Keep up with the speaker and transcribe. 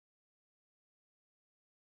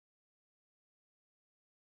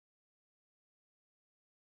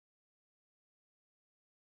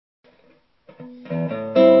Hey,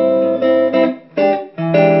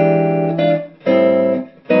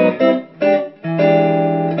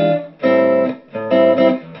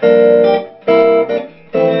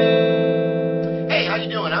 how you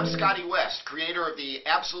doing? I'm Scotty, creator of the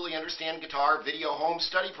Absolutely Understand Guitar video home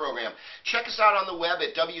study program. Check us out on the web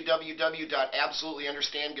at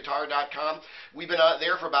www.absolutelyunderstandguitar.com. We've been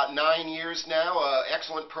there for about 9 years now.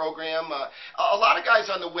 Excellent program. A lot of guys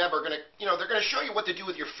on the web are going to, they're going to show you what to do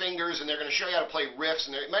with your fingers, and they're going to show you how to play riffs,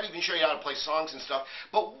 and they might even show you how to play songs and stuff.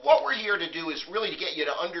 But what we're here to do is really to get you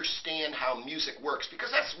to understand how music works,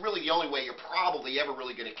 because that's really the only way you're probably ever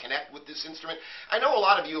really going to connect with this instrument. I know a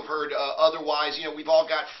lot of you have heard otherwise. We've all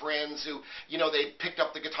got friends who, they picked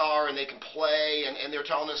up the guitar and they can play, and they're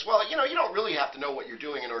telling us, well, you don't really have to know what you're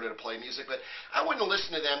doing in order to play music. But I wouldn't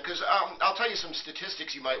listen to them, because I'll tell you some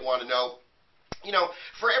statistics you might want to know.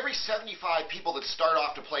 For every 75 people that start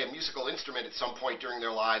off to play a musical instrument at some point during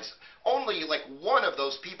their lives, only like one of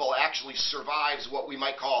those people actually survives what we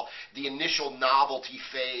might call the initial novelty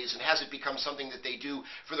phase and has it become something that they do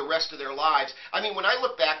for the rest of their lives. I mean, when I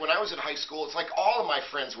look back, when I was in high school, it's like all of my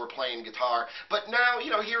friends were playing guitar, but now,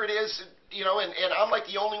 here it is, and I'm like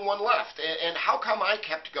the only one left. And how come I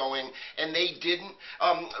kept going and they didn't?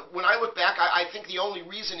 When I look back, I think the only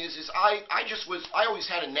reason is I always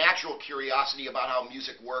had a natural curiosity about how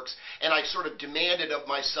music works, and I sort of demanded of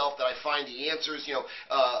myself that I find the answers,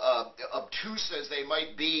 obtuse as they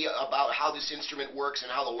might be, about how this instrument works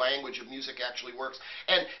and how the language of music actually works.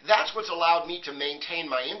 And that's what's allowed me to maintain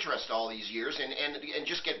my interest all these years and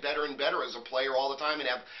just get better and better as a player all the time and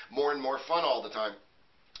have more and more fun all the time.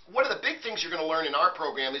 One of the big things you're going to learn in our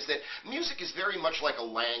program is that music is very much like a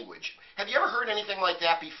language. Have you ever heard anything like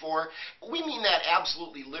that before? We mean that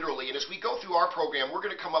absolutely literally, and as we go through our program, we're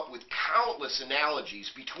going to come up with countless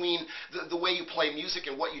analogies between the way you play music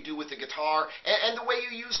and what you do with the guitar, and the way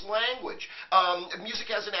you use language. Music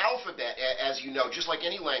has an alphabet, as you know, just like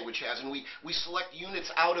any language has, and we select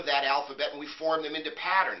units out of that alphabet and we form them into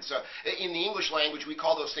patterns. In the English language, we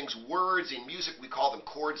call those things words. In music, we call them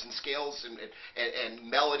chords and scales and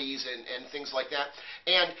melodies and things like that.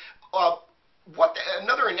 And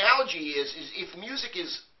another analogy is if music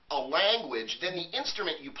is a language, then the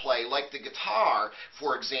instrument you play, like the guitar,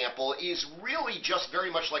 for example, is really just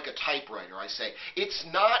very much like a typewriter, I say. It's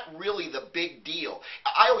not really the big deal.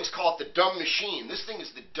 I always call it the dumb machine. This thing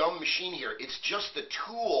is the dumb machine here. It's just the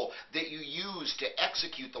tool that you use to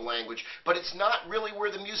execute the language, but it's not really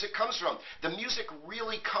where the music comes from. The music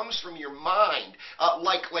really comes from your mind.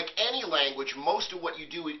 Like any language, most of what you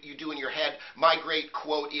do in your head. My great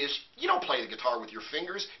quote is, you don't play the guitar with your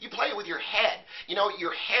fingers, you play it with your head.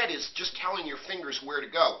 Your head is just telling your fingers where to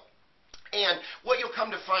go. And what you'll come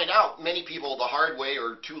to find out, many people the hard way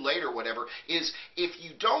or too late or whatever, is if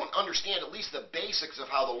you don't understand at least the basics of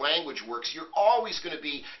how the language works, you're always going to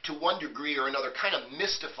be, to one degree or another, kind of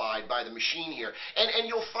mystified by the machine here. And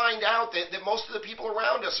you'll find out that most of the people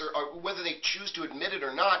around us, are, whether they choose to admit it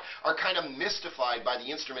or not, are kind of mystified by the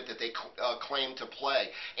instrument that they claim to play.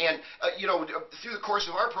 And, through the course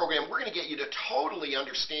of our program, we're going to get you to totally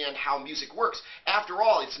understand how music works. After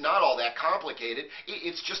all, it's not all that complicated.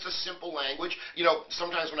 It's just a simple language.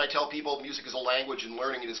 Sometimes when I tell people music is a language and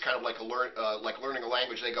learning it is kind of like learning a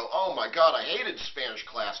language, they go, oh my God, I hated Spanish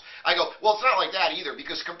class. I go, well, it's not like that either,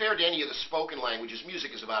 because compared to any of the spoken languages,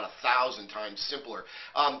 music is about 1,000 times simpler.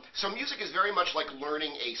 So music is very much like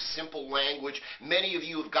learning a simple language. Many of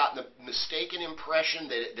you have gotten the mistaken impression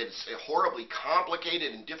that it's horribly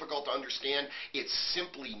complicated and difficult to understand. It's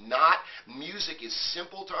simply not. Music is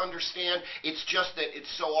simple to understand. It's just that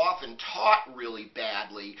it's so often taught really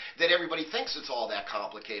badly that everybody thinks it's all that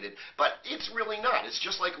complicated, but it's really not. It's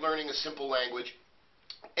just like learning a simple language.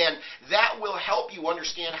 And that will help you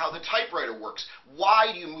understand how the typewriter works.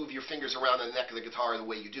 Why do you move your fingers around the neck of the guitar the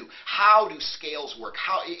way you do? How do scales work?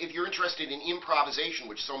 If you're interested in improvisation,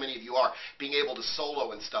 which so many of you are, being able to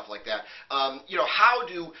solo and stuff like that,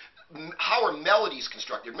 how are melodies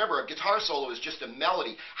constructed? Remember, a guitar solo is just a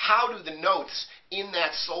melody. How do the notes in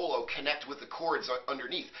that solo connect with the chords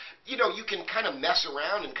underneath? You can kind of mess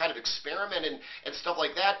around and kind of experiment and stuff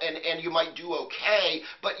like that, and you might do okay,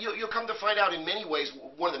 but you'll come to find out in many ways,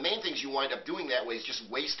 one of the main things you wind up doing that way is just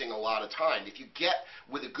wasting a lot of time. If you get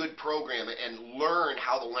with a good program and learn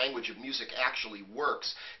how the language of music actually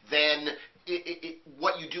works, then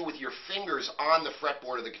what you do with your fingers on the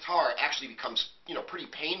fretboard of the guitar actually becomes, pretty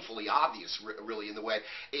painfully obvious, really, in the way.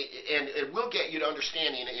 And it will get you to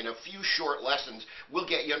understand in a few short lessons, we'll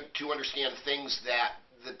get you to understand things that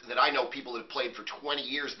that I know people that have played for 20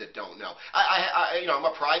 years that don't know. I'm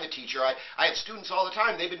a private teacher. I have students all the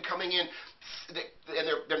time. They've been coming in, and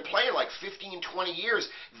they've been playing like 15, 20 years.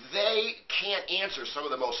 They can't answer some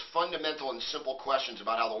of the most fundamental and simple questions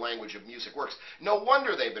about how the language of music works. No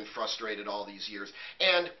wonder they've been frustrated all these years.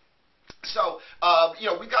 And so,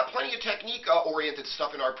 we've got plenty of technique-oriented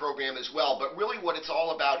stuff in our program as well, but really what it's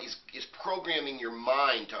all about is programming your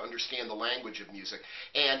mind to understand the language of music.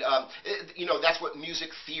 And, that's what music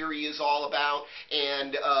theory is all about.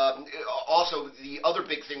 And also, the other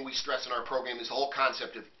big thing we stress in our program is the whole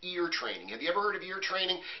concept of ear training. Have you ever heard of ear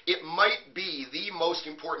training? It might be the most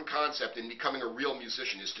important concept in becoming a real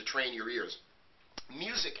musician, is to train your ears.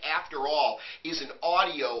 Music, after all, is an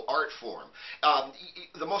audio art form.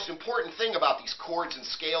 The most important thing about these chords and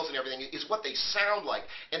scales and everything is what they sound like.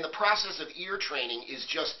 And the process of ear training is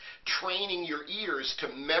just training your ears to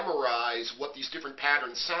memorize what these different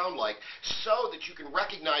patterns sound like so that you can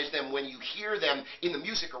recognize them when you hear them in the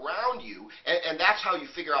music around you. And that's how you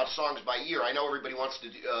figure out songs by ear. I know everybody wants to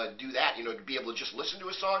do that, to be able to just listen to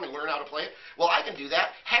a song and learn how to play it. Well, I can do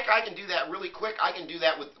that. Heck, I can do that really quick. I can do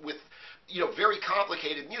that with very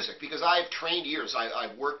complicated music, because I've trained ears.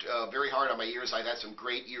 I've worked very hard on my ears. I've had some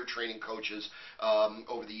great ear training coaches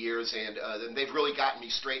over the years, and they've really gotten me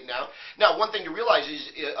straightened out. Now, one thing to realize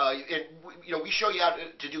is, we show you how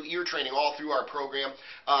to do ear training all through our program.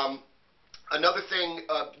 Another thing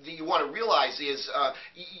that you want to realize is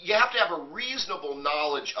you have to have a reasonable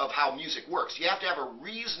knowledge of how music works. You have to have a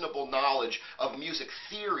reasonable knowledge of music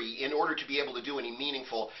theory in order to be able to do any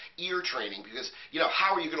meaningful ear training, because,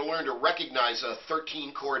 how are you going to learn to recognize a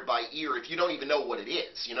 13 chord by ear if you don't even know what it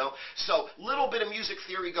is, So a little bit of music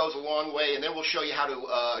theory goes a long way, and then we'll show you how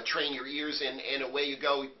to train your ears, and away you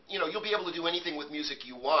go. You'll be able to do anything with music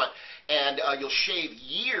you want, and you'll shave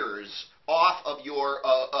years off of your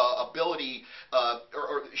ability,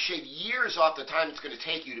 or shave years off the time it's going to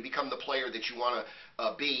take you to become the player that you want to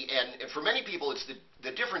be. And for many people, it's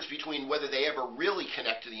the difference between whether they ever really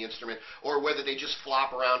connect to the instrument or whether they just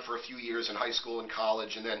flop around for a few years in high school and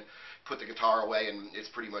college and then put the guitar away and it's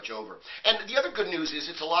pretty much over. And the other good news is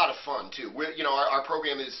it's a lot of fun too. Our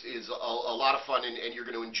program is a lot of fun, and you're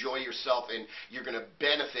going to enjoy yourself, and you're going to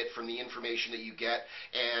benefit from the information that you get,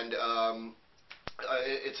 and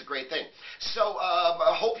it's a great thing. So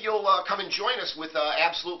I hope you'll come and join us with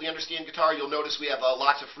Absolutely Understand Guitar. You'll notice we have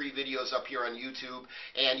lots of free videos up here on YouTube,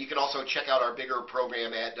 and you can also check out our bigger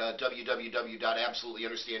program at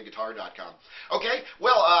www.absolutelyunderstandguitar.com. Okay,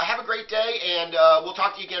 well, have a great day, and we'll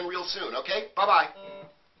talk to you again real soon, okay? Bye-bye.